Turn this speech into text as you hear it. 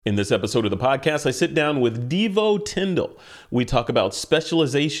In this episode of the podcast, I sit down with Devo Tyndall. We talk about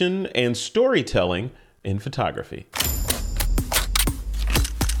specialization and storytelling in photography.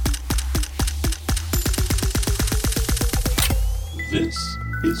 This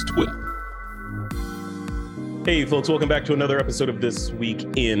is TWIP. Hey folks, welcome back to another episode of This Week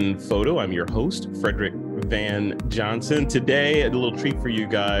in Photo. I'm your host, Frederick Van Johnson. Today, a little treat for you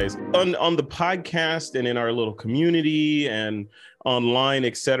guys. On the podcast and in our little community and online,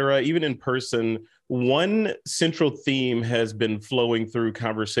 etc., even in person, one central theme has been flowing through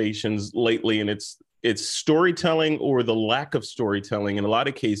conversations lately, and it's storytelling or the lack of storytelling in a lot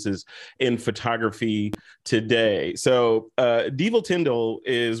of cases in photography today. So Devo Tyndall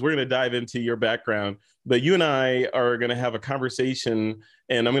we're going to dive into your background, but you and I are going to have a conversation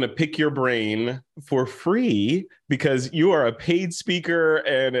and I'm going to pick your brain for free because you are a paid speaker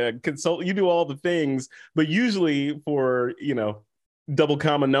and a consultant. You do all the things, but usually for, double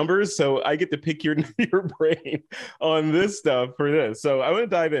comma numbers. So I get to pick your brain on this stuff for this. So I want to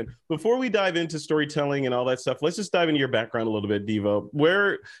dive in. Before we dive into storytelling and all that stuff, let's just dive into your background a little bit, Devo.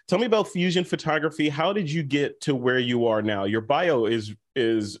 Tell me about Fusion Photography. How did you get to where you are now? Your bio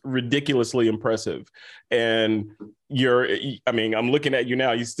is ridiculously impressive. And I'm looking at you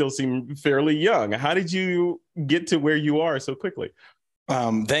now. You still seem fairly young. How did you get to where you are so quickly?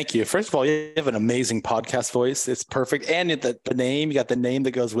 Thank you. First of all, you have an amazing podcast voice. It's perfect. And the name, you got the name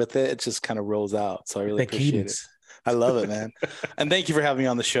that goes with it. It just kind of rolls out. So I really appreciate it. I love it, man. And thank you for having me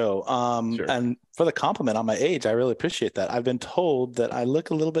on the show. Sure. And for the compliment on my age, I really appreciate that. I've been told that I look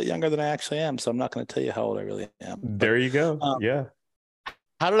a little bit younger than I actually am. So I'm not going to tell you how old I really am. There you go. Yeah.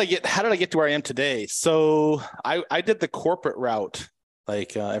 How did I get to where I am today? So I did the corporate route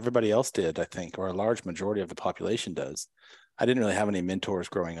like everybody else did, I think, or a large majority of the population does. I didn't really have any mentors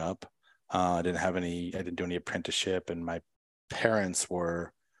growing up. I didn't do any apprenticeship, and my parents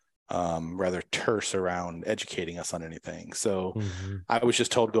were rather terse around educating us on anything. So I was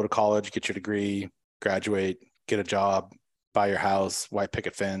just told, go to college, get your degree, graduate, get a job, buy your house, white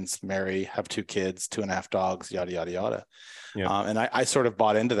picket fence, marry, have 2 kids, 2.5 dogs, yada, yada, yada. Yeah. And I sort of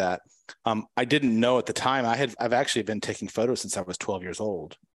bought into that. I didn't know at the time, I've actually been taking photos since I was 12 years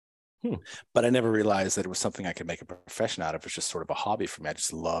old. But I never realized that it was something I could make a profession out of. It was just sort of a hobby for me. I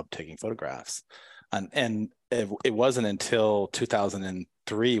just loved taking photographs. And it wasn't until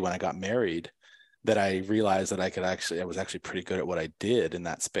 2003 when I got married that I realized that I was actually pretty good at what I did in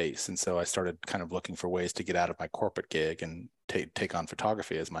that space. And so I started kind of looking for ways to get out of my corporate gig and take on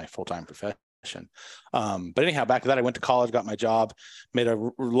photography as my full-time profession. But anyhow, back to that, I went to college, got my job, made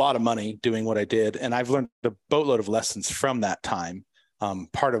a lot of money doing what I did. And I've learned a boatload of lessons from that time.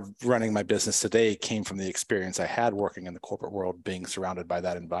 Part of running my business today came from the experience I had working in the corporate world, being surrounded by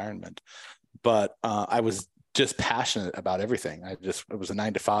that environment. But I was just passionate about everything. It was a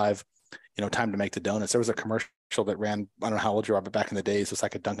 9 to 5, time to make the donuts. There was a commercial that ran, I don't know how old you are, but back in the days, it was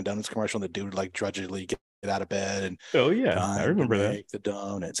like a Dunkin' Donuts commercial. And the dude would like drudgily get out of bed and I remember that. Make the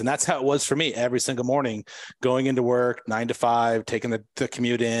donuts. And that's how it was for me every single morning, going into work 9 to 5, taking the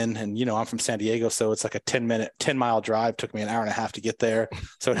commute in. And I'm from San Diego, so it's like a 10-mile drive. Took me an hour and a half to get there,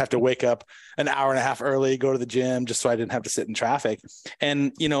 so I'd have to wake up an hour and a half early, go to the gym just so I didn't have to sit in traffic.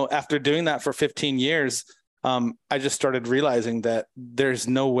 And after doing that for 15 years, I just started realizing that there's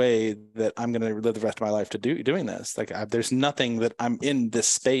no way that I'm going to live the rest of my life doing this. Like there's nothing that I'm in this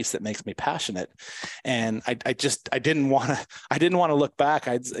space that makes me passionate. And I didn't want to look back.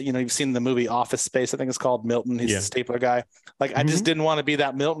 You've seen the movie Office Space, I think it's called. Milton, he's the stapler guy. Like I just didn't want to be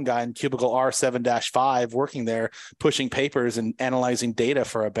that Milton guy in cubicle R7-5 working there, pushing papers and analyzing data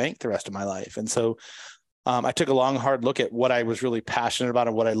for a bank the rest of my life. And so I took a long, hard look at what I was really passionate about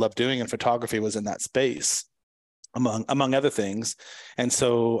and what I loved doing, and photography was in that space, among other things. And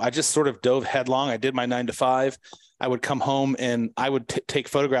so I just sort of dove headlong. I did my 9 to 5. I would come home and I would take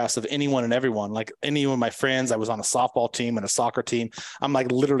photographs of anyone and everyone, like any of my friends. I was on a softball team and a soccer team. I'm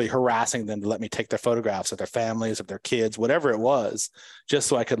like literally harassing them to let me take their photographs of their families, of their kids, whatever it was, just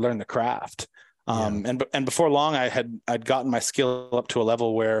so I could learn the craft. And before long, I'd gotten my skill up to a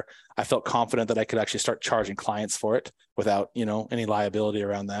level where I felt confident that I could actually start charging clients for it without, any liability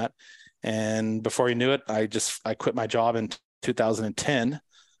around that. And before you knew it, I quit my job in 2010.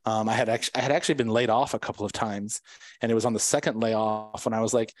 I had actually been laid off a couple of times, and it was on the second layoff when I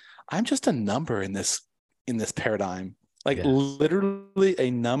was like, I'm just a number in this paradigm, literally a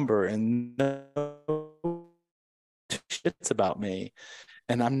number, and no shit's about me.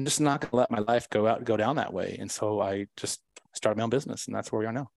 And I'm just not going to let my life go down that way. And so I just started my own business, and that's where we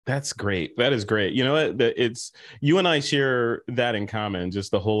are now. That's great. That is great. You know what? It's you and I share that in common.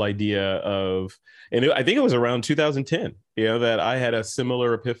 Just the whole idea of, I think it was around 2010. That I had a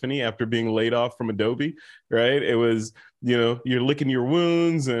similar epiphany after being laid off from Adobe. Right? It was, you're licking your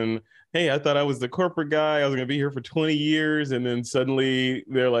wounds, and hey, I thought I was the corporate guy. I was going to be here for 20 years, and then suddenly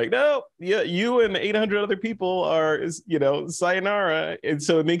they're like, no, yeah, you and 800 other people are, sayonara. And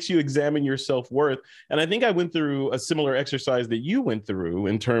so it makes you examine your self-worth. And I think I went through a similar exercise that you went through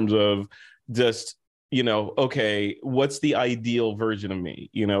in terms of just, okay, what's the ideal version of me?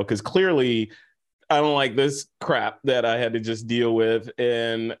 Because clearly I don't like this crap that I had to just deal with,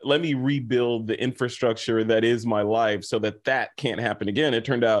 and let me rebuild the infrastructure that is my life so that can't happen again. It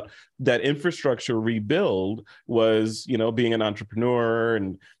turned out that infrastructure rebuild was, being an entrepreneur.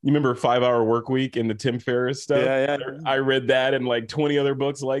 And you remember 5 Hour Work Week and the Tim Ferriss stuff? Yeah. I read that and like 20 other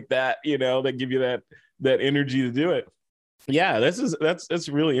books like that, that give you that energy to do it. Yeah, that's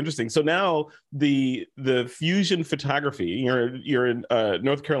really interesting. So now the Fusion Photography, you're in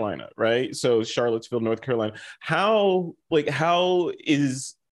North Carolina, right? So Charlottesville, North Carolina. How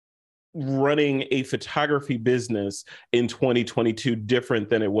is running a photography business in 2022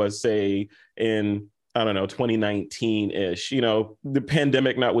 different than it was, say, in, I don't know, 2019-ish, the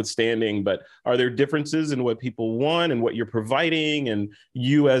pandemic notwithstanding, but are there differences in what people want and what you're providing, and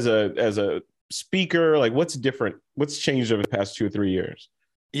you as a speaker, like what's different? What's changed over the past 2 or 3 years?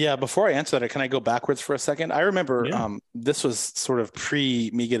 Yeah. Before I answer that, can I go backwards for a second? I remember this was sort of pre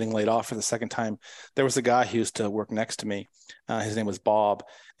me getting laid off for the second time. There was a guy who used to work next to me. His name was Bob,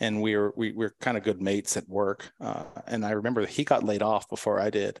 and we were kind of good mates at work. And I remember he got laid off before I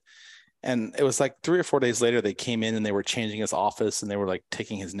did. And it was like 3 or 4 days later, they came in and they were changing his office, and they were like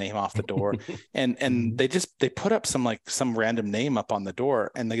taking his name off the door. and they put up some random name up on the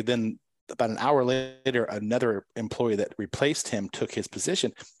door. And then about an hour later, another employee that replaced him took his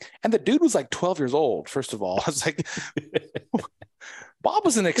position. And the dude was like 12 years old, first of all. I was like, Bob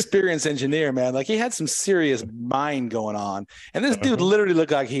was an experienced engineer, man. Like he had some serious mind going on. And this dude literally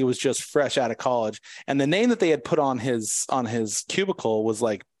looked like he was just fresh out of college. And the name that they had put on his cubicle was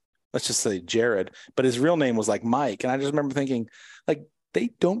like, let's just say Jared, but his real name was like Mike. And I just remember thinking, like, they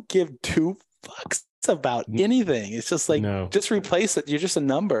don't give two fucks about anything. It's just like, just replace it. You're just a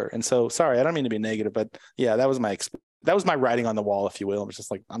number. And so, sorry, I don't mean to be negative, but yeah, that was my writing on the wall, if you will. I was just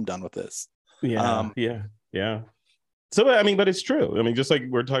like, I'm done with this. Yeah. So, I mean, but it's true. I mean, just like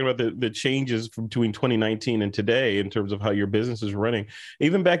we're talking about the changes from between 2019 and today in terms of how your business is running.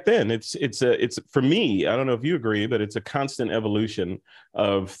 Even back then, it's for me, I don't know if you agree, but it's a constant evolution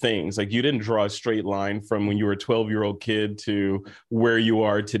of things. Like you didn't draw a straight line from when you were a 12-year-old kid to where you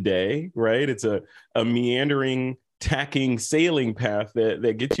are today, right? It's a meandering, tacking, sailing path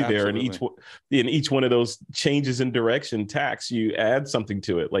that gets you there. Absolutely. And each one of those changes in direction tacks, you add something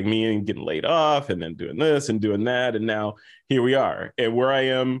to it, like me and getting laid off and then doing this and doing that. And now here we are. And where I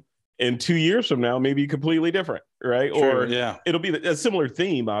am in 2 years from now, maybe completely different, right? True, or it'll be a similar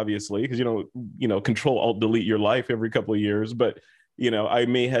theme, obviously, because control alt delete your life every couple of years. But I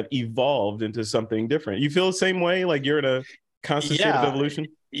may have evolved into something different. You feel the same way? Like you're in a constant state of evolution?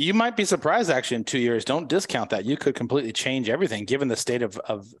 You might be surprised, actually, in 2 years. Don't discount that. You could completely change everything given the state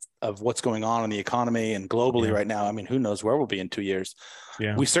of what's going on in the economy and globally right now. I mean, who knows where we'll be in 2 years?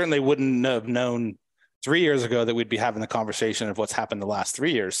 Yeah. We certainly wouldn't have known 3 years ago that we'd be having the conversation of what's happened the last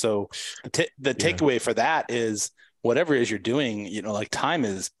 3 years. So the takeaway for that is whatever it is you're doing, like time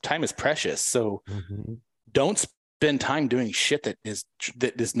is precious. So don't spend time doing shit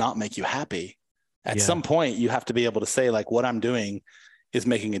that does not make you happy. At some point, you have to be able to say, like, what I'm doing is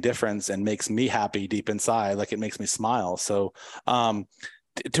making a difference and makes me happy deep inside. Like it makes me smile. So to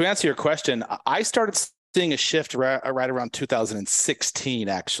answer your question, I started seeing a shift right around 2016,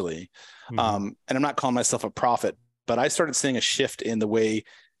 actually. And I'm not calling myself a prophet, but I started seeing a shift in the way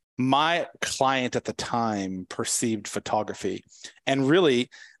my client at the time perceived photography. And really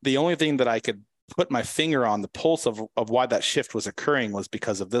the only thing that I could put my finger on the pulse of why that shift was occurring was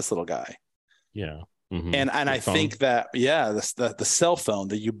because of this little guy. Yeah. And I think that, the cell phone,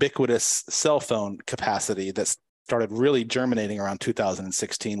 the ubiquitous cell phone capacity that started really germinating around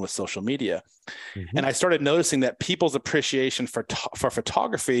 2016 with social media. And I started noticing that people's appreciation for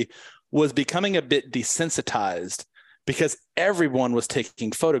photography was becoming a bit desensitized because everyone was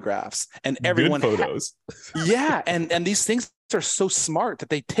taking photographs and everyone good photos. And these things are so smart that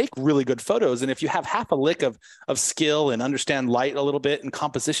they take really good photos. And if you have half a lick of skill and understand light a little bit and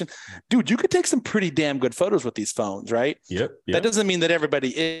composition, dude, you could take some pretty damn good photos with these phones, right? Yep. That doesn't mean that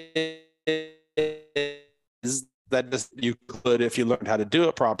everybody is that just you could if you learned how to do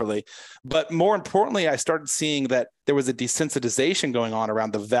it properly. But more importantly, I started seeing that there was a desensitization going on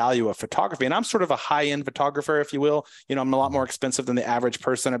around the value of photography. And I'm sort of a high-end photographer, if you will. You know, I'm a lot more expensive than the average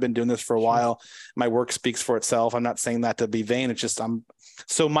person. I've been doing this for a while. My work speaks for itself. I'm not saying that to be vain. It's just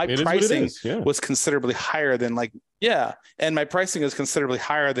my pricing was considerably higher than and my pricing is considerably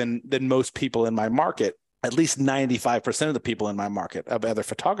higher than most people in my market. At least 95% of the people in my market of other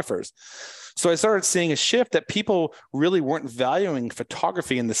photographers. So I started seeing a shift that people really weren't valuing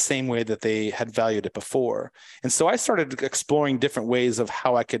photography in the same way that they had valued it before. And so I started exploring different ways of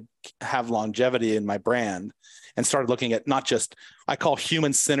how I could have longevity in my brand, and started looking at not just, I call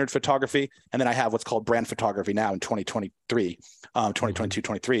human-centered photography, and then I have what's called brand photography now in 2022,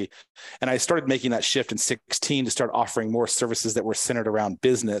 23. And I started making that shift in 16 to start offering more services that were centered around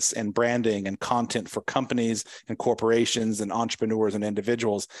business and branding and content for companies and corporations and entrepreneurs and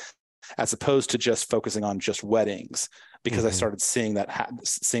individuals, as opposed to just focusing on just weddings, because I started seeing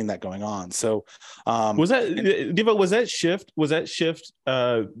that going on. So was that shift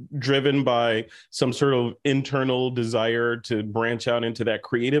driven by some sort of internal desire to branch out into that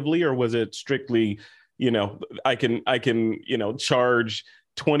creatively, or was it strictly, I can charge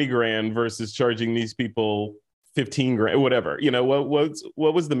 20 grand versus charging these people 15 grand, whatever,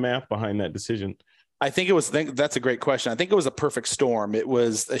 what was the math behind that decision? That's a great question. I think it was a perfect storm. It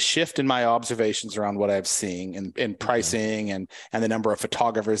was a shift in my observations around what I'm seeing in pricing and the number of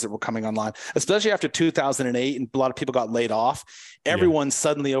photographers that were coming online, especially after 2008. And a lot of people got laid off. Everyone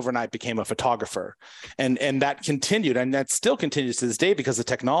suddenly overnight became a photographer. And that continued. And that still continues to this day because the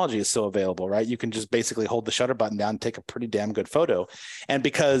technology is so available, right? You can just basically hold the shutter button down and take a pretty damn good photo. And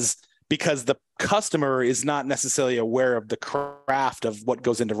because the customer is not necessarily aware of the craft of what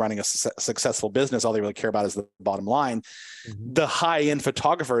goes into running a successful business. All they really care about is the bottom line. The high-end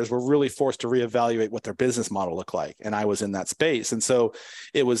photographers were really forced to reevaluate what their business model looked like. And I was in that space. And so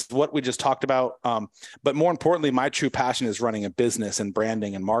it was what we just talked about. But more importantly, my true passion is running a business and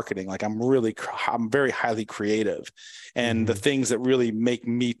branding and marketing. Like I'm very highly creative. And the things that really make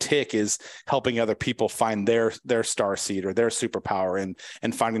me tick is helping other people find their star seed or their superpower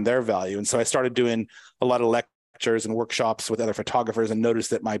and finding their value. And so I started doing a lot of lectures and workshops with other photographers and noticed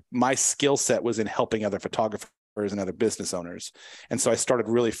that my skill set was in helping other photographers and other business owners. And so I started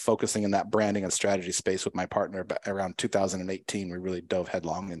really focusing in that branding and strategy space with my partner. But around 2018, we really dove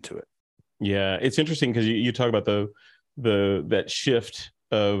headlong into it. Yeah, it's interesting because you talk about that shift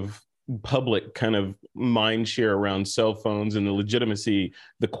of public kind of mind share around cell phones and the legitimacy,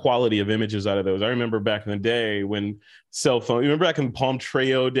 the quality of images out of those. I remember back in the day when remember back in Palm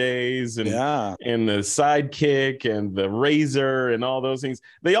Treo days and the Sidekick and the Razor and all those things,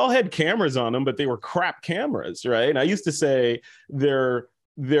 they all had cameras on them, but they were crap cameras, right? And I used to say they're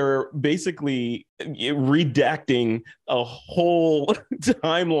basically redacting a whole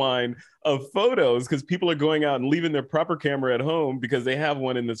timeline of photos because people are going out and leaving their proper camera at home because they have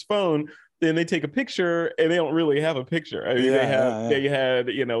one in this phone. Then they take a picture and they don't really have a picture. I mean, they had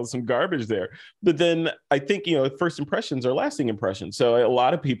some garbage there. But then I think first impressions are lasting impressions. So a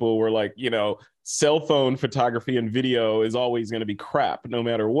lot of people were like, cell phone photography and video is always going to be crap no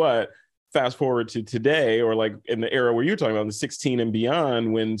matter what. Fast forward to today, or like in the era where you're talking about the 16 and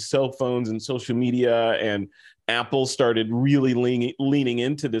beyond, when cell phones and social media and Apple started really leaning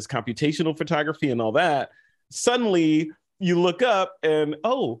into this computational photography and all that, suddenly you look up and,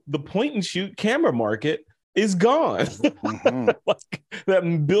 the point and shoot camera market is gone. Like that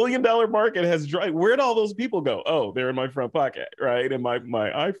 $1 billion market has dried. Where'd all those people go? Oh, they're in my front pocket, right? In my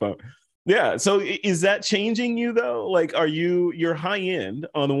iPhone. Yeah. So is that changing you though? Like, you're high end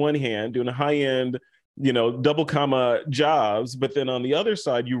on the one hand, doing a high end, double comma jobs, but then on the other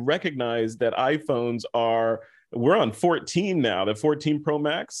side, you recognize that we're on 14 now. The 14 Pro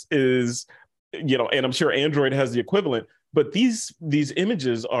Max is, and I'm sure Android has the equivalent, but these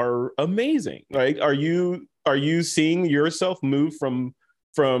images are amazing, right? Are you seeing yourself move from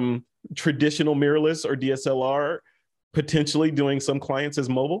traditional mirrorless or DSLR, potentially doing some clients as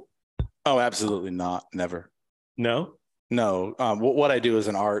mobile? Oh, absolutely not. Never. No. What I do is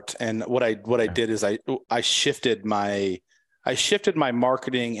an art, and what I did is I shifted my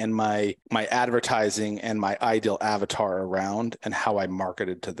marketing and my advertising and my ideal avatar around and how I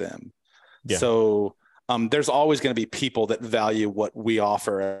marketed to them. Yeah. So there's always going to be people that value what we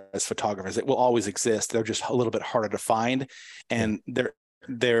offer as photographers. It will always exist. They're just a little bit harder to find, and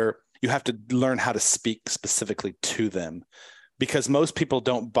you have to learn how to speak specifically to them. Because most people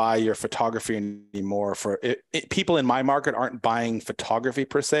don't buy your photography anymore. People in my market aren't buying photography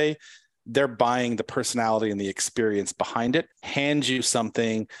per se. they're buying the personality and the experience behind it, hand you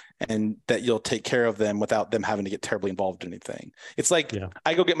something, and that you'll take care of them without them having to get terribly involved in anything. It's like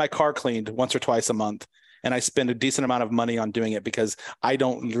I go get my car cleaned once or twice a month, and I spend a decent amount of money on doing it because I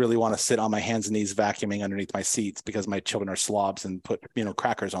don't really want to sit on my hands and knees vacuuming underneath my seats because my children are slobs and put,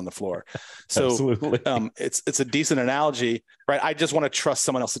 crackers on the floor. So it's a decent analogy, right? I just want to trust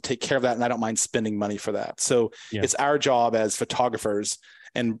someone else to take care of that, and I don't mind spending money for that. So it's our job as photographers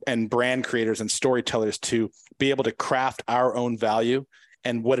and brand creators and storytellers to be able to craft our own value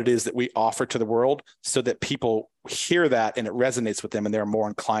and what it is that we offer to the world, so that people hear that and it resonates with them, and they're more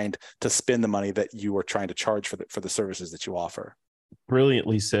inclined to spend the money that you are trying to charge for the services that you offer.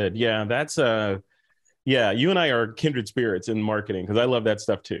 Brilliantly said. Yeah, that's you and I are kindred spirits in marketing, because I love that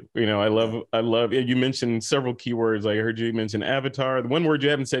stuff too. I love you mentioned several keywords. I heard you mention avatar. The one word you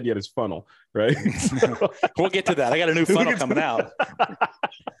haven't said yet is funnel, right? We'll get to that. I got a new funnel coming out.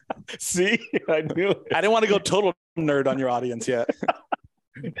 See, I knew it. I didn't want to go total nerd on your audience yet.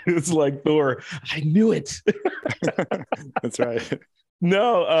 It's like Thor. I knew it. That's right.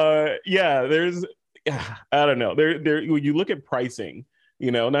 No, there's, I don't know. There. When you look at pricing,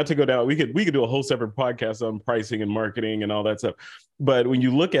 not to go down, we could do a whole separate podcast on pricing and marketing and all that stuff. But when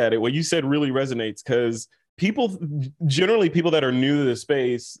you look at it, what you said really resonates, because people that are new to the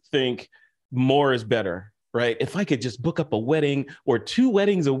space think more is better. Right? If I could just book up a wedding or 2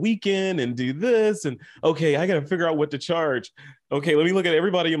 weddings a weekend and do this, and okay, I got to figure out what to charge. Okay, let me look at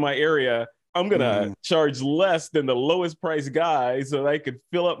everybody in my area. I'm going to charge less than the lowest price guy so that I could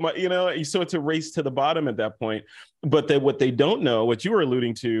fill up my, so it's a race to the bottom at that point. But what they don't know, what you were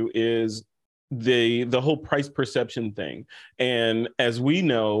alluding to, is the whole price perception thing. And as we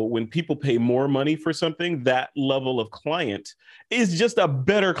know, when people pay more money for something, that level of client is just a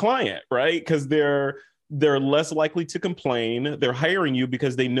better client, right? Because they're less likely to complain. They're hiring you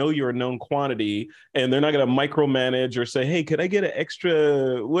because they know you're a known quantity, and they're not going to micromanage or say, hey, could I get an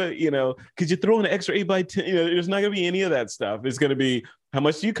extra, could you throw in an extra 8x10? There's not going to be any of that stuff. It's going to be, how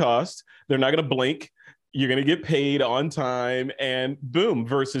much do you cost? They're not going to blink. You're going to get paid on time, and boom,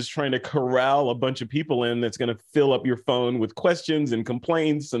 versus trying to corral a bunch of people in that's going to fill up your phone with questions and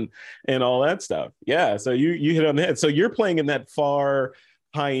complaints and all that stuff. Yeah. So you hit on the head. So you're playing in that far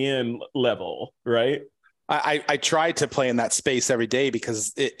high-end level, right? I try to play in that space every day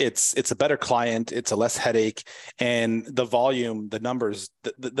because it's a better client, it's a less headache, and the volume, the numbers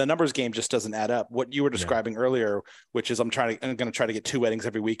game just doesn't add up. What you were describing earlier, which is I'm going to try to get 2 weddings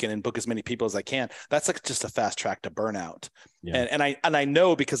every weekend and book as many people as I can. That's like just a fast track to burnout. Yeah. And I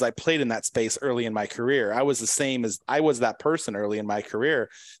know, because I played in that space early in my career. I was that person early in my career.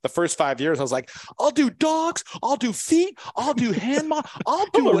 The first 5 years, I was like, I'll do dogs, I'll do feet, I'll do hand mod, I'll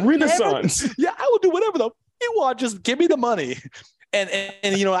do a Renaissance. Yeah, I will do whatever you want. Just give me the money. And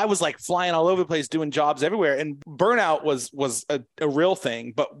I was like flying all over the place, doing jobs everywhere. And burnout was a real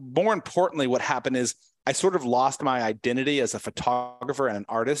thing. But more importantly, what happened is I sort of lost my identity as a photographer and an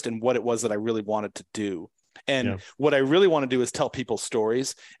artist and what it was that I really wanted to do. And what I really want to do is tell people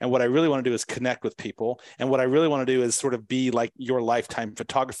stories. And what I really want to do is connect with people. And what I really want to do is sort of be like your lifetime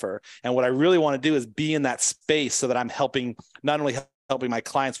photographer. And what I really want to do is be in that space so that I'm not only helping my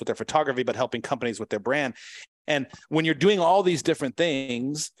clients with their photography, but helping companies with their brand. And when you're doing all these different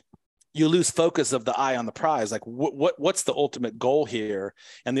things, you lose focus of the eye on the prize. Like what's the ultimate goal here?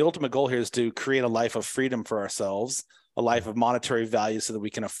 And the ultimate goal here is to create a life of freedom for ourselves, a life of monetary value so that we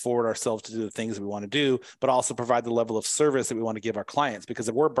can afford ourselves to do the things that we want to do, but also provide the level of service that we want to give our clients. Because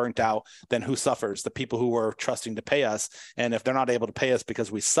if we're burnt out, then who suffers? The people who are trusting to pay us. And if they're not able to pay us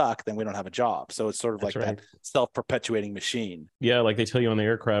because we suck, then we don't have a job. So it's sort of that self-perpetuating machine. Yeah. Like they tell you on the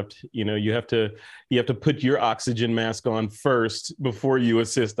aircraft, you have to put your oxygen mask on first before you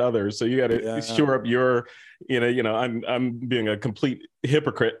assist others. So you got to shore up your, I'm being a complete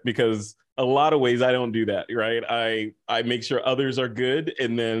hypocrite because a lot of ways I don't do that, right? I make sure others are good,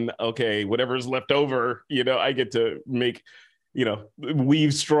 and then whatever's left over, I get to make,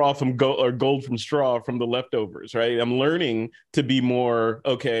 weave straw from gold from straw from the leftovers, right? I'm learning to be more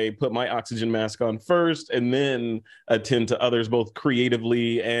put my oxygen mask on first, and then attend to others both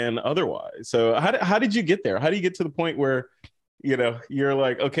creatively and otherwise. So how did you get there? How do you get to the point where you're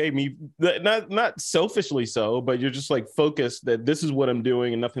like, not selfishly so, but you're just like focused that this is what I'm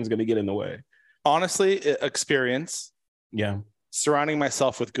doing and nothing's going to get in the way? Honestly, experience. Yeah. Surrounding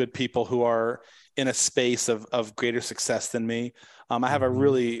myself with good people who are in a space of greater success than me. I have a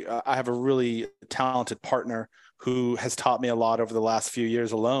really talented partner who has taught me a lot over the last few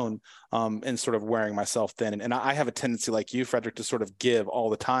years alone, and sort of wearing myself thin. And I have a tendency like you, Frederick, to sort of give all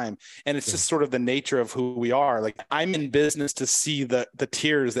the time. And it's just sort of the nature of who we are. Like, I'm in business to see the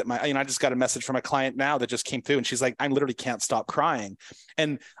tears that I just got a message from a client now that just came through, and she's like, I literally can't stop crying.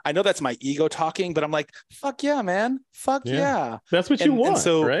 And I know that's my ego talking, but I'm like, fuck yeah, man. Fuck yeah. That's what you want, and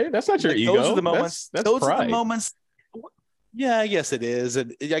so, right? That's not your ego. Those are the moments. That's those pride. Are the moments. Yeah, I guess it is.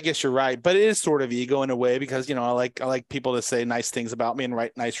 And I guess you're right, but it is sort of ego in a way, because, I like people to say nice things about me and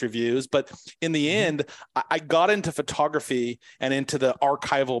write nice reviews. But in the end, I got into photography and into the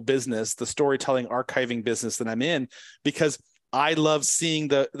archival business, the storytelling archiving business that I'm in, because I love seeing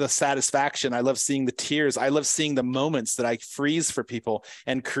the satisfaction. I love seeing the tears. I love seeing the moments that I freeze for people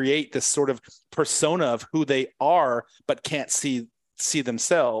and create this sort of persona of who they are, but can't see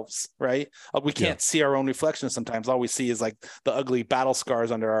themselves, right? We can't see our own reflection sometimes. All we see is like the ugly battle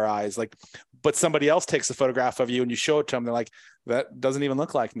scars under our eyes. Like, but somebody else takes a photograph of you and you show it to them, they're like, that doesn't even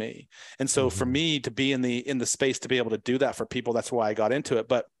look like me. And so for me to be in the space to be able to do that for people, that's why I got into it.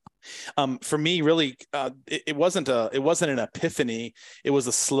 But for me, really, it wasn't an epiphany. It was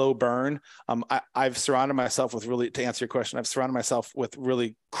a slow burn. I've surrounded myself with to answer your question, I've surrounded myself with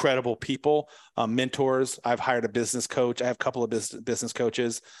really credible people, mentors. I've hired a business coach. I have a couple of business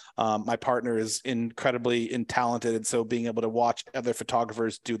coaches. My partner is incredibly talented. And so being able to watch other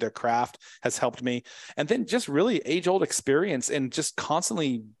photographers do their craft has helped me. And then just really age-old experience and just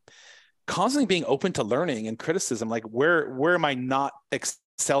constantly being open to learning and criticism. Like, where am I not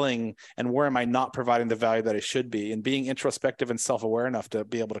excelling and where am I not providing the value that I should be, and being introspective and self-aware enough to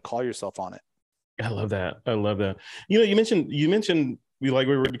be able to call yourself on it. I love that. You mentioned we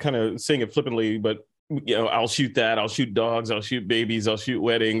were kind of saying it flippantly, but I'll shoot that. I'll shoot dogs. I'll shoot babies. I'll shoot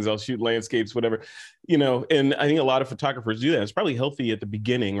weddings. I'll shoot landscapes, whatever, and I think a lot of photographers do that. It's probably healthy at the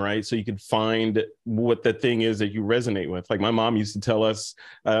beginning, right? So you can find what the thing is that you resonate with. Like my mom used to tell us,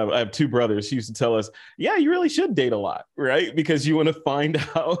 I have two brothers. She used to tell us, yeah, you really should date a lot, right? Because you want to find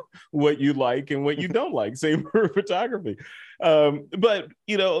out what you like and what you don't like. Same for photography. But,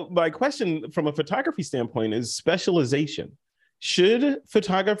 my question from a photography standpoint is specialization. Should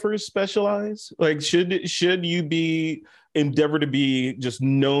photographers specialize? Like, should you endeavor to be just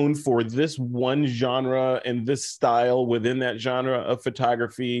known for this one genre and this style within that genre of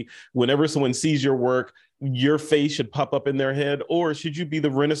photography? Whenever someone sees your work, your face should pop up in their head? Or should you be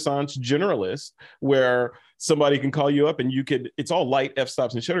the Renaissance generalist where somebody can call you up and it's all light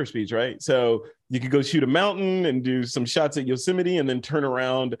f-stops and shutter speeds, right? So you could go shoot a mountain and do some shots at Yosemite and then turn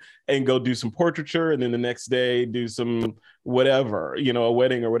around and go do some portraiture. And then the next day do some whatever, a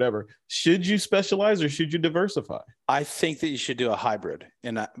wedding or whatever. Should you specialize or should you diversify? I think that you should do a hybrid.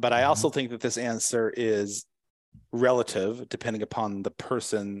 But I also think that this answer is relative depending upon the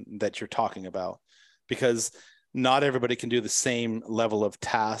person that you're talking about, because not everybody can do the same level of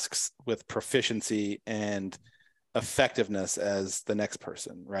tasks with proficiency and effectiveness as the next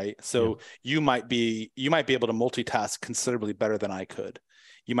person, right? So you might be able to multitask considerably better than I could.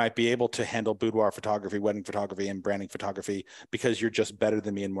 You might be able to handle boudoir photography, wedding photography, and branding photography because you're just better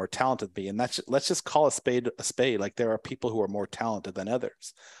than me and more talented than me. And let's just call a spade a spade. Like, there are people who are more talented than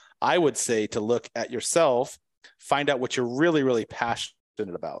others. I would say to look at yourself, find out what you're really, really passionate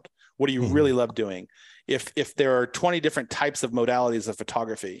about. What do you really love doing? If there are 20 different types of modalities of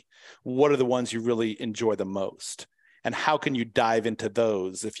photography, what are the ones you really enjoy the most? And how can you dive into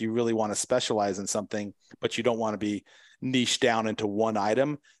those if you really want to specialize in something, but you don't want to be niched down into one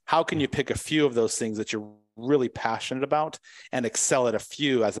item? How can you pick a few of those things that you're really passionate about and excel at a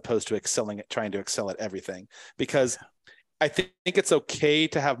few as opposed to trying to excel at everything? Because I think it's okay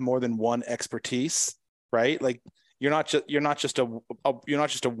to have more than one expertise, right? Like, you're not just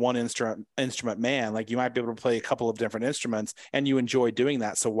a one instrument man. Like, you might be able to play a couple of different instruments and you enjoy doing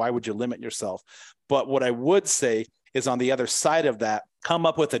that. So why would you limit yourself? But what I would say is, on the other side of that, come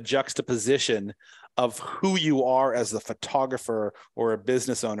up with a juxtaposition of who you are as a photographer or a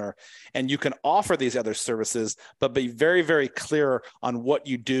business owner. And you can offer these other services, but be very, very clear on what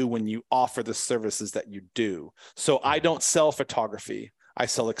you do when you offer the services that you do. So I don't sell photography. I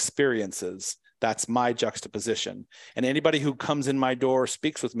sell experiences. That's my juxtaposition. And anybody who comes in my door,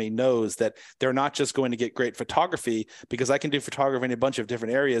 speaks with me, knows that they're not just going to get great photography, because I can do photography in a bunch of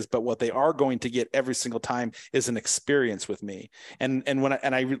different areas, but what they are going to get every single time is an experience with me. And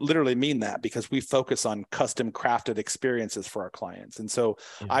I literally mean that, because we focus on custom crafted experiences for our clients. And so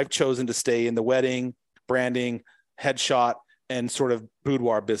I've chosen to stay in the wedding, branding, headshot, and sort of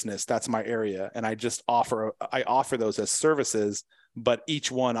boudoir business. That's my area. And I offer those as services, but each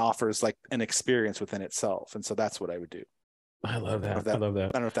one offers like an experience within itself. And so that's what I would do. I love that. I love that.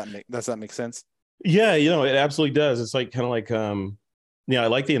 I don't know if does that make sense? Yeah, it absolutely does. It's like kind of like yeah, I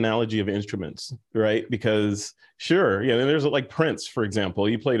like the analogy of instruments, right? Because sure, yeah, there's like Prince, for example.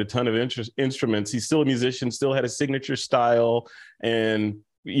 He played a ton of instruments. He's still a musician, still had a signature style, and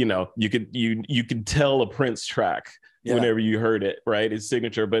you could tell a Prince track Yeah. whenever you heard it, right? His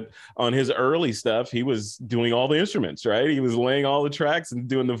signature. But on his early stuff, he was doing all the instruments, right? He was laying all the tracks and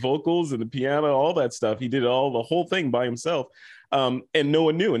doing the vocals and the piano, all that stuff. He did the whole thing by himself. And no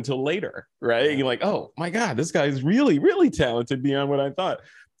one knew until later, right? Yeah. You're like, oh my God, this guy is really, really talented beyond what I thought.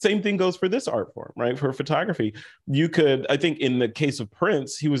 Same thing goes for this art form, right? For photography, I think in the case of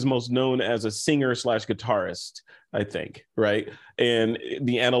Prince, he was most known as a singer slash guitarist, I think, right? And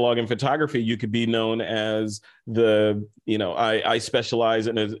the analog in photography, you could be known as I specialize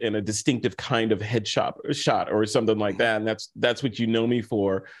in a distinctive kind of headshot shot or something like that. And that's what you know me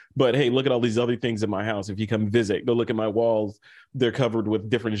for. But hey, look at all these other things in my house. If you come visit, go look at my walls. They're covered with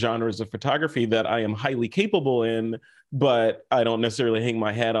different genres of photography that I am highly capable in, but I don't necessarily hang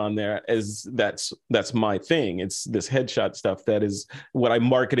my hat on there as that's my thing. It's this headshot stuff that is what I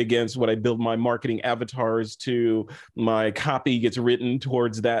market against, what I build my marketing avatars to, my copy gets written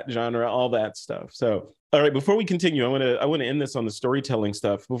towards that genre, all that stuff. So, all right, before we continue, I want to end this on the storytelling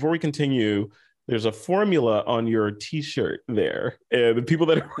stuff. Before we continue, there's a formula on your t-shirt there, and the people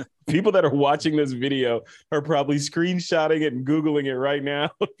that are watching this video are probably screenshotting it and googling it right now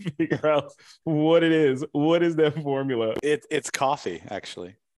to figure out what it is. What is that formula? It's coffee,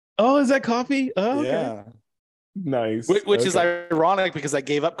 actually. Oh, is that coffee? Oh, okay. Yeah. Nice. Which is ironic because I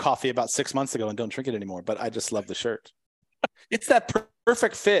gave up coffee about 6 months ago and don't drink it anymore, but I just love the shirt. It's that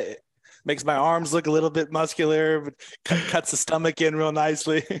perfect fit. Makes my arms look a little bit muscular, but cuts the stomach in real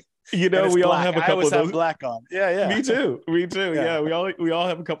nicely. We all black. have a couple of those. Have black on. Yeah. Me too. Yeah. We all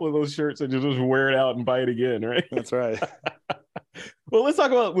have a couple of those shirts and just wear it out and buy it again, right? That's right. Well, let's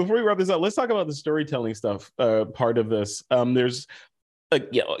talk about, before we wrap this up, let's talk about the storytelling stuff part of this. There's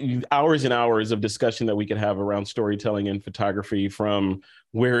hours and hours of discussion that we could have around storytelling in photography, from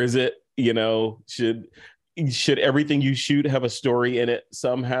where is it, should everything you shoot have a story in it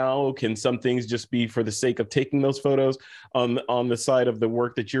somehow? Can some things just be for the sake of taking those photos? On the side of the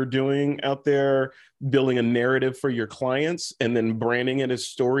work that you're doing out there, building a narrative for your clients and then branding it as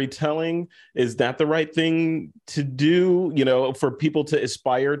storytelling, is that the right thing to do, for people to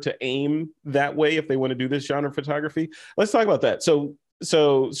aspire to aim that way if they want to do this genre of photography? Let's talk about that.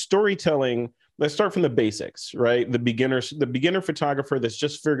 So storytelling, let's start from the basics, right? The beginner photographer that's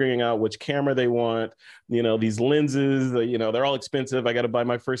just figuring out which camera they want, these lenses, they're all expensive. I got to buy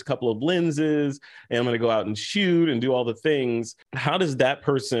my first couple of lenses and I'm going to go out and shoot and do all the things. How does that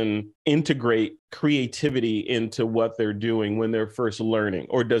person integrate creativity into what they're doing when they're first learning?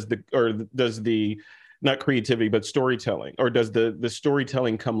 Or does the not creativity, but storytelling, or does the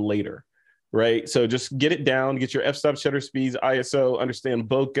storytelling come later? Right. So just get it down, get your f-stop shutter speeds, ISO, understand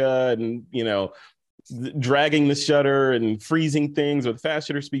bokeh, and, dragging the shutter and freezing things with fast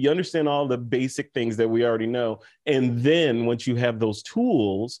shutter speed. You understand all the basic things that we already know. And then once you have those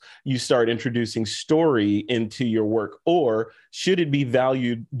tools, you start introducing story into your work. Or should it be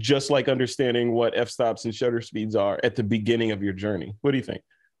valued just like understanding what f-stops and shutter speeds are at the beginning of your journey? What do you think?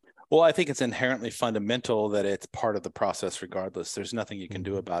 Well, I think it's inherently fundamental that it's part of the process regardless. There's nothing you can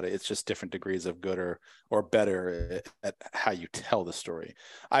do about it. It's just different degrees of good or better at how you tell the story.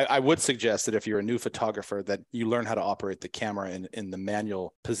 I would suggest that if you're a new photographer, that you learn how to operate the camera in the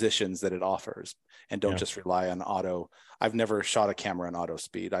manual positions that it offers, and don't just rely on auto. I've never shot a camera in auto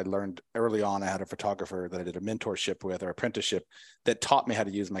speed. I learned early on, I had a photographer that I did a mentorship with or apprenticeship that taught me how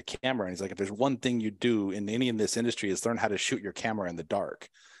to use my camera. And he's like, if there's one thing you do in any of this industry, is learn how to shoot your camera in the dark.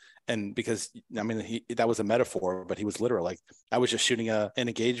 And because, that was a metaphor, but he was literal. Like, I was just shooting an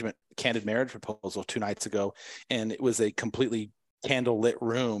engagement candid marriage proposal 2 nights ago, and it was a completely candle lit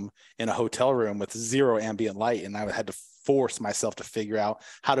room in a hotel room with zero ambient light. And I had to force myself to figure out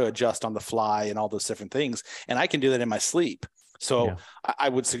how to adjust on the fly and all those different things. And I can do that in my sleep. So I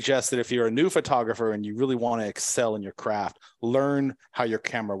would suggest that if you're a new photographer and you really want to excel in your craft, learn how your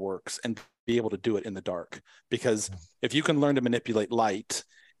camera works and be able to do it in the dark. Because if you can learn to manipulate light,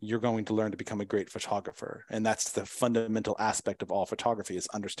 you're going to learn to become a great photographer. And that's the fundamental aspect of all photography, is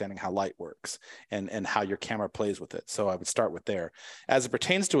understanding how light works and how your camera plays with it. So I would start with there. As it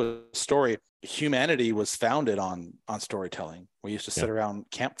pertains to a story, humanity was founded on storytelling. We used to sit around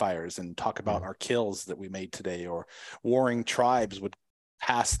campfires and talk about our kills that we made today, or warring tribes would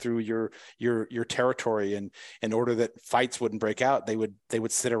pass through your territory, and in order that fights wouldn't break out, they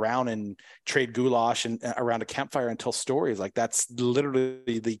would sit around and trade goulash and around a campfire and tell stories. Like, that's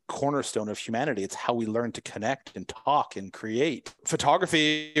literally the cornerstone of humanity. It's how we learn to connect and talk and create.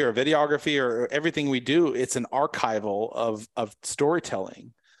 Photography or videography or everything we do, it's an archival of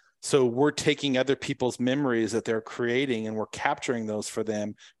storytelling. So we're taking other people's memories that they're creating, and we're capturing those for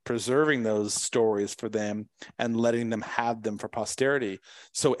them, preserving those stories for them, and letting them have them for posterity.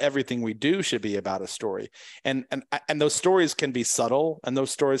 So everything we do should be about a story. And those stories can be subtle, and those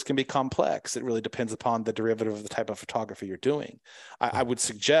stories can be complex. It really depends upon the derivative of the type of photography you're doing. I would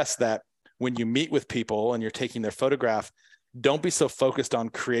suggest that when you meet with people and you're taking their photograph, don't be so focused on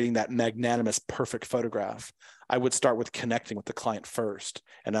creating that magnanimous, perfect photograph. I would start with connecting with the client first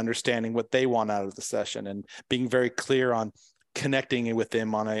and understanding what they want out of the session, and being very clear on connecting with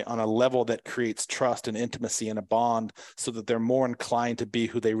them on a level that creates trust and intimacy and a bond, so that they're more inclined to be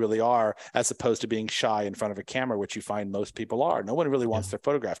who they really are, as opposed to being shy in front of a camera, which you find most people are. No one really wants their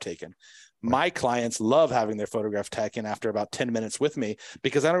photograph taken. My clients love having their photograph taken after about 10 minutes with me,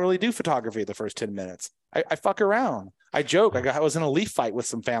 because I don't really do photography the first 10 minutes. I fuck around. I joke. I was in a leaf fight with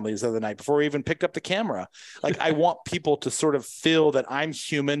some families the other night before we even picked up the camera. Like, I want people to sort of feel that I'm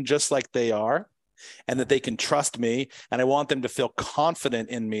human just like they are, and that they can trust me. And I want them to feel confident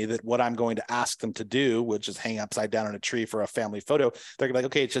in me that what I'm going to ask them to do, which is hang upside down in a tree for a family photo, they're gonna be like,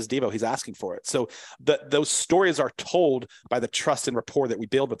 okay, it's just Devo, he's asking for it. So those stories are told by the trust and rapport that we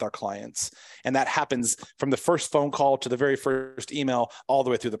build with our clients. And that happens from the first phone call to the very first email, all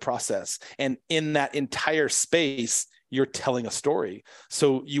the way through the process. And in that entire space, you're telling a story.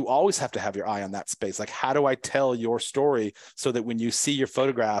 So you always have to have your eye on that space. Like, how do I tell your story so that when you see your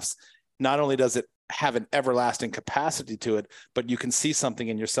photographs, not only does it have an everlasting capacity to it, but you can see something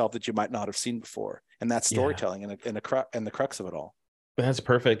in yourself that you might not have seen before. And that's storytelling and the crux of it all. That's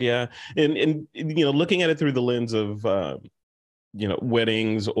perfect. Yeah. And looking at it through the lens of,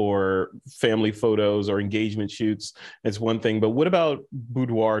 weddings or family photos or engagement shoots, it's one thing, but what about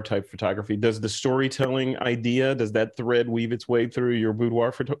boudoir type photography? Does the storytelling idea, does that thread weave its way through your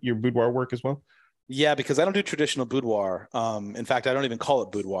boudoir work as well? Yeah, because I don't do traditional boudoir. In fact, I don't even call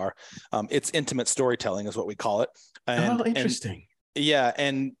it boudoir. It's intimate storytelling is what we call it. Interesting.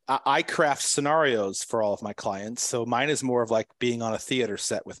 And I craft scenarios for all of my clients. So mine is more of like being on a theater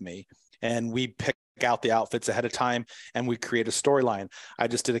set with me, and we pick out the outfits ahead of time and we create a storyline. I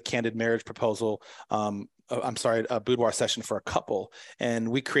just did a candid marriage proposal. A boudoir session for a couple. And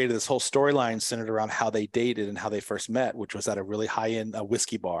we created this whole storyline centered around how they dated and how they first met, which was at a really high-end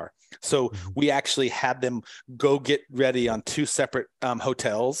whiskey bar. So we actually had them go get ready on two separate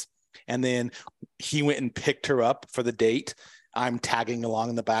hotels. And then he went and picked her up for the date. I'm tagging along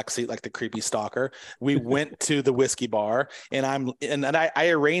in the backseat like the creepy stalker. We went to the whiskey bar, and I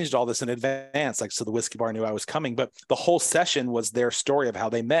arranged all this in advance, like, so the whiskey bar knew I was coming. But the whole session was their story of how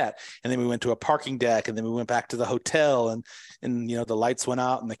they met. And then we went to a parking deck, and then we went back to the hotel, and the lights went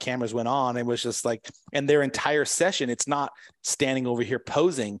out and the cameras went on. It was just like, and their entire session, it's not standing over here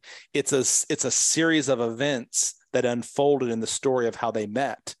posing. It's a series of events that unfolded in the story of how they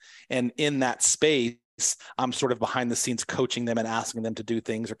met. And in that space, I'm sort of behind the scenes coaching them and asking them to do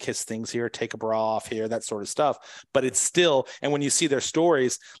things or kiss things here, take a bra off here, that sort of stuff. But it's still, and when you see their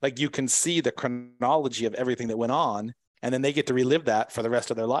stories, like, you can see the chronology of everything that went on, and then they get to relive that for the rest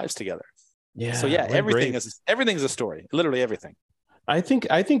of their lives together. Yeah. So yeah, everything's a story, literally everything. I think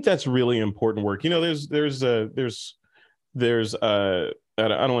that's really important work. There's I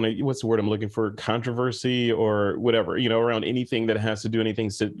don't want to, what's the word I'm looking for? Controversy or whatever, around anything that has to do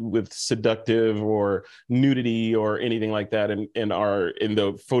with seductive or nudity or anything like that in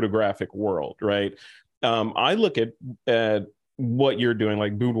the photographic world. Right. I look at what you're doing,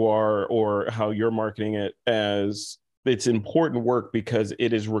 like boudoir, or how you're marketing it, as it's important work because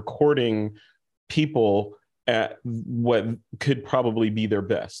it is recording people at what could probably be their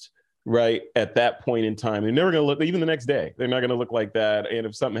best. Right at that point in time, they're never going to look, even the next day, they're not going to look like that. And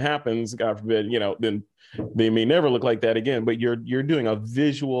if something happens, God forbid, then they may never look like that again. But you're doing a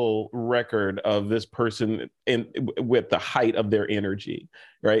visual record of this person with the height of their energy,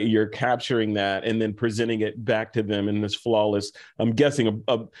 right? You're capturing that and then presenting it back to them in this flawless. I'm guessing,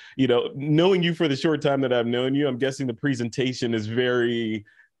 knowing you for the short time that I've known you, I'm guessing the presentation is very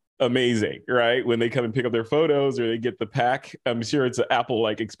amazing, right? When they come and pick up their photos or they get the pack, I'm sure it's an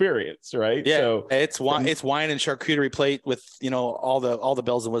Apple-like experience, right? Yeah, so it's wine and charcuterie plate with all the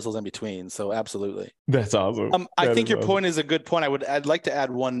bells and whistles in between. So absolutely, that's awesome. I think your point is a good point. I'd like to add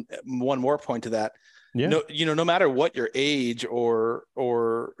one more point to that. Yeah. No matter what your age or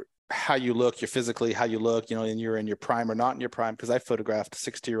how you look, you're physically how you look, and you're in your prime or not in your prime. Because I photographed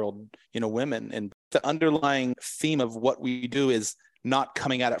 60-year-old, women, and the underlying theme of what we do is not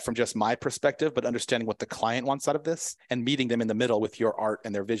coming at it from just my perspective, but understanding what the client wants out of this and meeting them in the middle with your art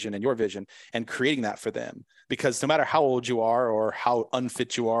and their vision and your vision and creating that for them. Because no matter how old you are or how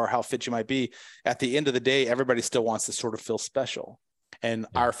unfit you are, how fit you might be, at the end of the day, everybody still wants to sort of feel special. And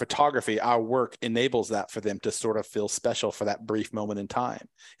our photography, our work enables that for them to sort of feel special for that brief moment in time.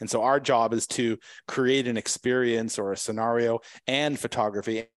 And so our job is to create an experience or a scenario and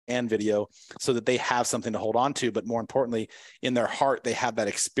photography and video so that they have something to hold on to. But more importantly, in their heart, they have that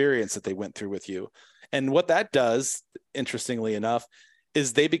experience that they went through with you. And what that does, interestingly enough,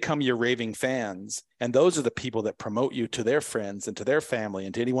 is they become your raving fans. And those are the people that promote you to their friends and to their family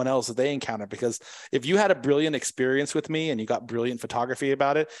and to anyone else that they encounter. Because if you had a brilliant experience with me and you got brilliant photography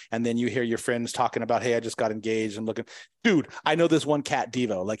about it, and then you hear your friends talking about, hey, I just got engaged and looking, dude, I know this one cat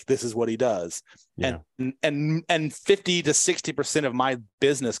Devo, like this is what he does. Yeah. And 50 to 60% of my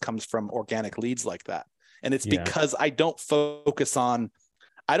business comes from organic leads like that. And it's because I don't focus on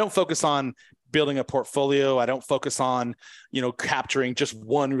building a portfolio. I don't focus on, capturing just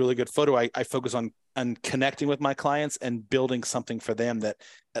one really good photo. I focus on connecting with my clients and building something for them that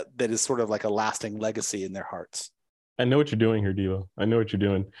is sort of like a lasting legacy in their hearts. I know what you're doing here, Devo. I know what you're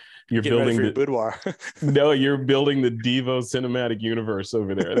doing. You're Getting building ready for your boudoir. No, you're building the Devo cinematic universe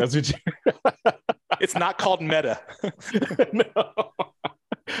over there. That's what you It's not called Meta. No.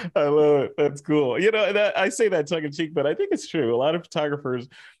 I love it. That's cool. I say that tongue in cheek, but I think it's true. A lot of photographers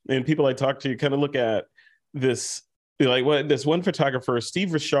and people I talk to kind of look at this, like this one photographer,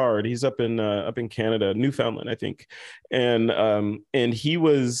 Steve Richard. He's up in Canada, Newfoundland, I think, and he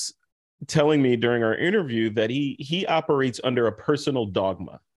was telling me during our interview that he operates under a personal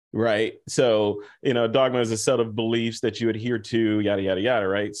dogma. Right. So, dogma is a set of beliefs that you adhere to, yada, yada, yada.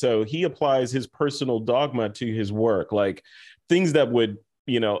 Right. So he applies his personal dogma to his work, like things that would,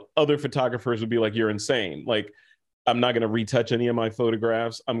 other photographers would be like, you're insane. Like, I'm not going to retouch any of my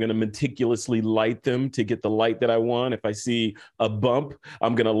photographs. I'm going to meticulously light them to get the light that I want. If I see a bump,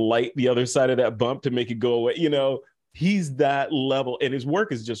 I'm going to light the other side of that bump to make it go away. He's that level, and his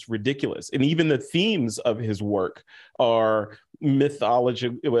work is just ridiculous. And even the themes of his work are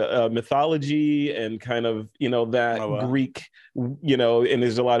mythology and kind of, that Greek, and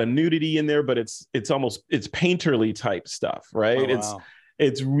there's a lot of nudity in there, but it's painterly type stuff, right?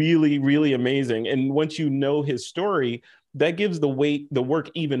 It's really, really amazing. And once you know his story, that gives the work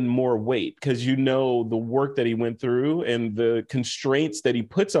even more weight, because the work that he went through and the constraints that he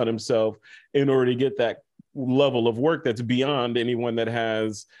puts on himself in order to get that level of work that's beyond anyone that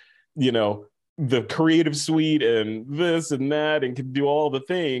has, the creative suite and this and that and can do all the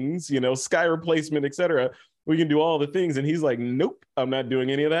things, sky replacement, etc. We can do all the things. And he's like, nope, I'm not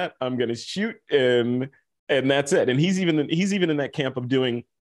doing any of that. I'm going to shoot and that's it. And he's even in that camp of doing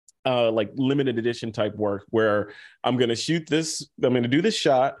like limited edition type work where I'm going to shoot this, I'm going to do this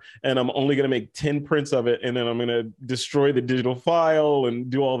shot, and I'm only going to make 10 prints of it. And then I'm going to destroy the digital file and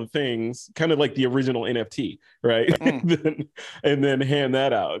do all the things, kind of like the original NFT, right? and then hand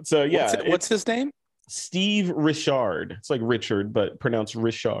that out. So yeah. What's his name? Steve Richard. It's like Richard, but pronounced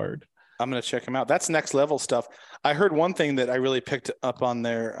Richard. I'm going to check him out. That's next level stuff. I heard one thing that I really picked up on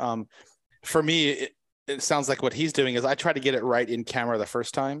there. For me, it sounds like what he's doing is I try to get it right in camera the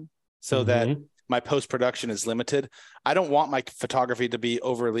first time so that my post-production is limited. I don't want my photography to be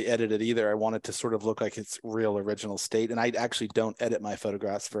overly edited either. I want it to sort of look like it's real original state. And I actually don't edit my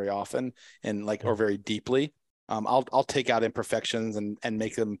photographs very often or very deeply. I'll take out imperfections and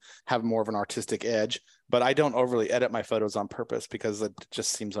make them have more of an artistic edge, but I don't overly edit my photos on purpose because it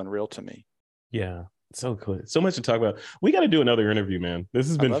just seems unreal to me. Yeah. So cool. So much to talk about. We got to do another interview, man. This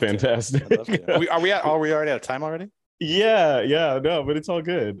has been fantastic. Are we already out of time already? Yeah. No, but it's all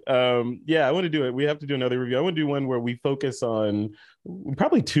good. I want to do it. We have to do another review. I want to do one where we focus on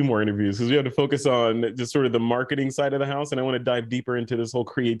probably 2 more interviews, because we have to focus on just sort of the marketing side of the house. And I want to dive deeper into this whole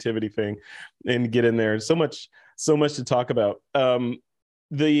creativity thing and get in there. So much to talk about.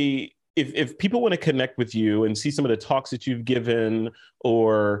 If people want to connect with you and see some of the talks that you've given,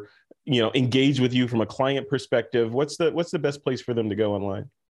 or engage with you from a client perspective, what's the best place for them to go online?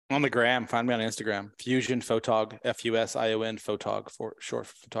 On the gram, find me on Instagram, Fusion Photog, FUSION Photog, for short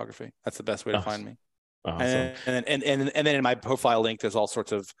for photography. That's the best way to find me. Awesome. And then in my profile link, there's all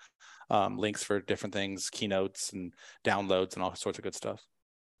sorts of links for different things, keynotes and downloads and all sorts of good stuff.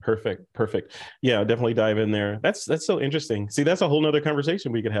 Perfect. Yeah, definitely dive in there. That's so interesting. See, that's a whole nother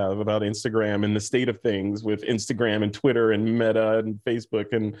conversation we could have about Instagram and the state of things with Instagram and Twitter and Meta and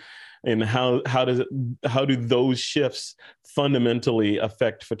Facebook, and how do those shifts fundamentally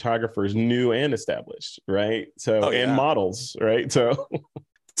affect photographers, new and established, right? So and models, right? So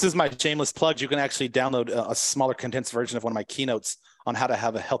this is my shameless plug. You can actually download a smaller condensed version of one of my keynotes on how to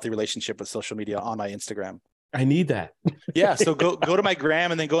have a healthy relationship with social media on my Instagram. I need that. Yeah. So go to my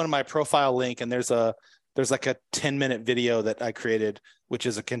gram and then go into my profile link. And there's like a 10-minute video that I created, which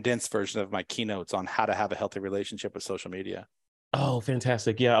is a condensed version of my keynotes on how to have a healthy relationship with social media. Oh,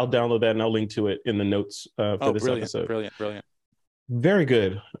 fantastic. Yeah, I'll download that and I'll link to it in the notes for this episode. Brilliant. Very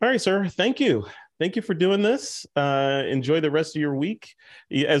good. All right, sir. Thank you. Thank you for doing this. Enjoy the rest of your week.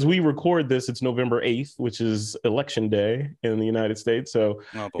 As we record this, it's November 8th, which is election day in the United States. So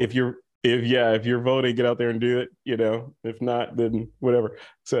if you're voting, get out there and do it, if not, then whatever.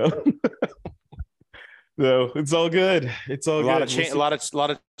 So, so it's all good. It's all good. A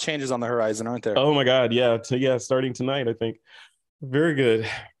lot of changes on the horizon, aren't there? Oh my God. Yeah. Starting tonight, I think. Very good.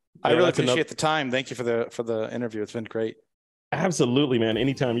 I really appreciate the time. Thank you for the interview. It's been great. Absolutely, man.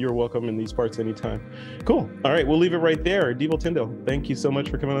 Anytime. You're welcome in these parts anytime. Cool. All right. We'll leave it right there. Deeble Tyndall, thank you so much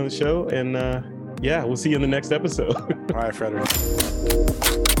for coming on the show. And we'll see you in the next episode. All right, Frederick.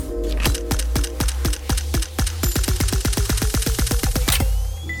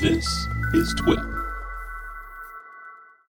 This is TWIP.